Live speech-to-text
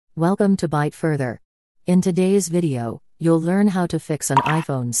Welcome to Byte Further. In today's video, you'll learn how to fix an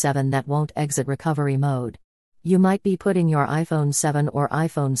iPhone 7 that won't exit recovery mode. You might be putting your iPhone 7 or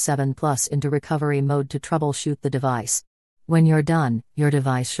iPhone 7 Plus into recovery mode to troubleshoot the device. When you're done, your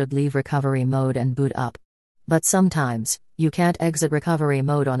device should leave recovery mode and boot up. But sometimes, you can't exit recovery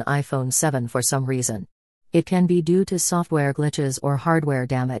mode on iPhone 7 for some reason. It can be due to software glitches or hardware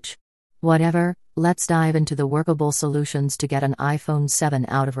damage. Whatever, let's dive into the workable solutions to get an iPhone 7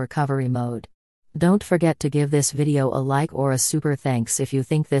 out of recovery mode. Don't forget to give this video a like or a super thanks if you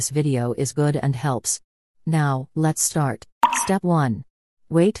think this video is good and helps. Now, let's start. Step 1.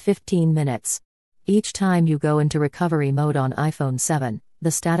 Wait 15 minutes. Each time you go into recovery mode on iPhone 7,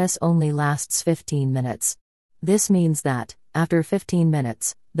 the status only lasts 15 minutes. This means that, after 15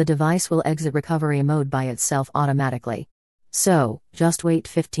 minutes, the device will exit recovery mode by itself automatically. So, just wait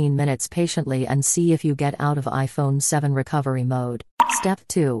 15 minutes patiently and see if you get out of iPhone 7 recovery mode. Step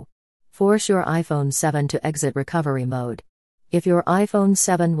 2. Force your iPhone 7 to exit recovery mode. If your iPhone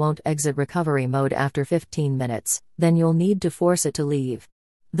 7 won't exit recovery mode after 15 minutes, then you'll need to force it to leave.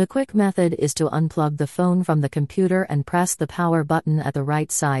 The quick method is to unplug the phone from the computer and press the power button at the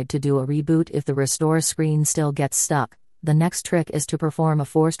right side to do a reboot if the restore screen still gets stuck. The next trick is to perform a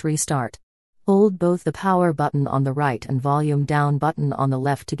forced restart. Hold both the power button on the right and volume down button on the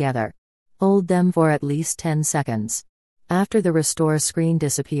left together. Hold them for at least 10 seconds. After the restore screen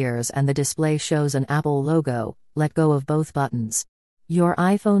disappears and the display shows an Apple logo, let go of both buttons. Your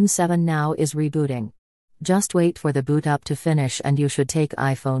iPhone 7 now is rebooting. Just wait for the boot up to finish and you should take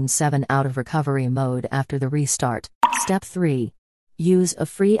iPhone 7 out of recovery mode after the restart. Step 3. Use a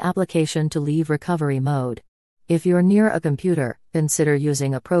free application to leave recovery mode. If you're near a computer, consider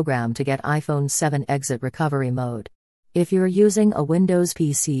using a program to get iPhone 7 exit recovery mode. If you're using a Windows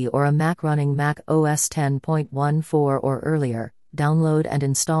PC or a Mac running Mac OS 10.14 or earlier, download and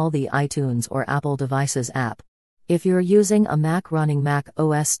install the iTunes or Apple Devices app. If you're using a Mac running Mac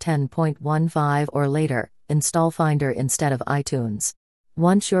OS 10.15 or later, install Finder instead of iTunes.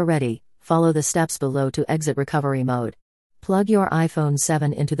 Once you're ready, follow the steps below to exit recovery mode. Plug your iPhone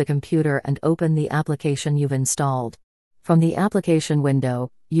 7 into the computer and open the application you've installed. From the application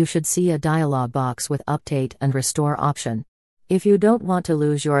window, you should see a dialog box with Update and Restore option. If you don't want to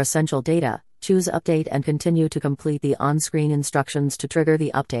lose your essential data, choose Update and continue to complete the on-screen instructions to trigger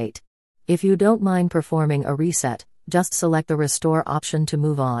the update. If you don't mind performing a reset, just select the Restore option to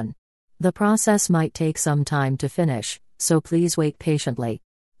move on. The process might take some time to finish, so please wait patiently.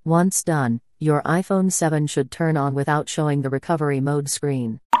 Once done, your iPhone 7 should turn on without showing the recovery mode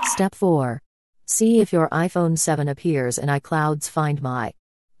screen. Step 4. See if your iPhone 7 appears in iCloud's Find My.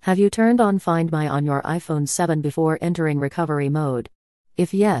 Have you turned on Find My on your iPhone 7 before entering recovery mode?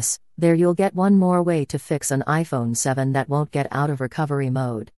 If yes, there you'll get one more way to fix an iPhone 7 that won't get out of recovery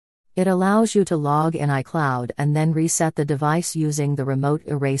mode. It allows you to log in iCloud and then reset the device using the remote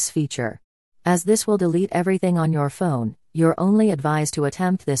erase feature. As this will delete everything on your phone, you're only advised to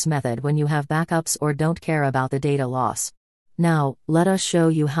attempt this method when you have backups or don't care about the data loss. Now, let us show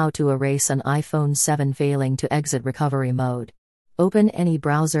you how to erase an iPhone 7 failing to exit recovery mode. Open any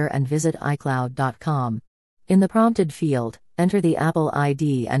browser and visit iCloud.com. In the prompted field, enter the Apple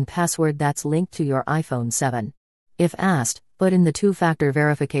ID and password that's linked to your iPhone 7. If asked, put in the two-factor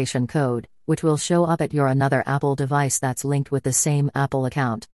verification code, which will show up at your another Apple device that's linked with the same Apple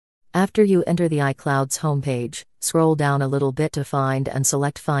account. After you enter the iCloud's homepage, scroll down a little bit to find and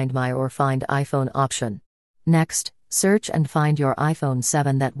select Find My or Find iPhone option. Next, search and find your iPhone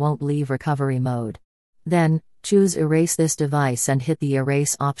 7 that won't leave recovery mode. Then, choose Erase this device and hit the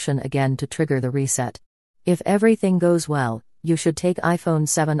Erase option again to trigger the reset. If everything goes well, you should take iPhone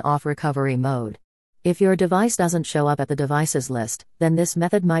 7 off recovery mode. If your device doesn't show up at the devices list, then this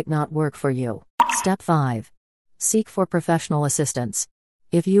method might not work for you. Step 5. Seek for professional assistance.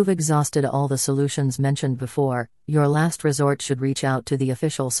 If you've exhausted all the solutions mentioned before, your last resort should reach out to the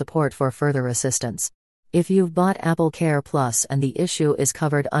official support for further assistance. If you've bought Apple Care Plus and the issue is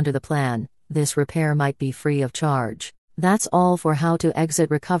covered under the plan, this repair might be free of charge. That's all for how to exit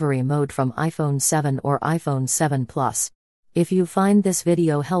recovery mode from iPhone 7 or iPhone 7 Plus. If you find this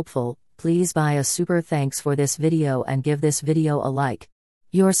video helpful, please buy a super thanks for this video and give this video a like.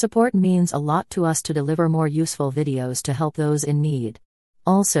 Your support means a lot to us to deliver more useful videos to help those in need.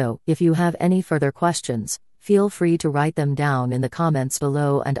 Also, if you have any further questions, feel free to write them down in the comments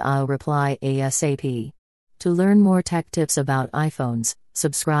below and I'll reply ASAP. To learn more tech tips about iPhones,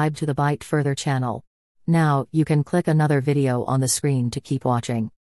 subscribe to the Byte Further channel. Now, you can click another video on the screen to keep watching.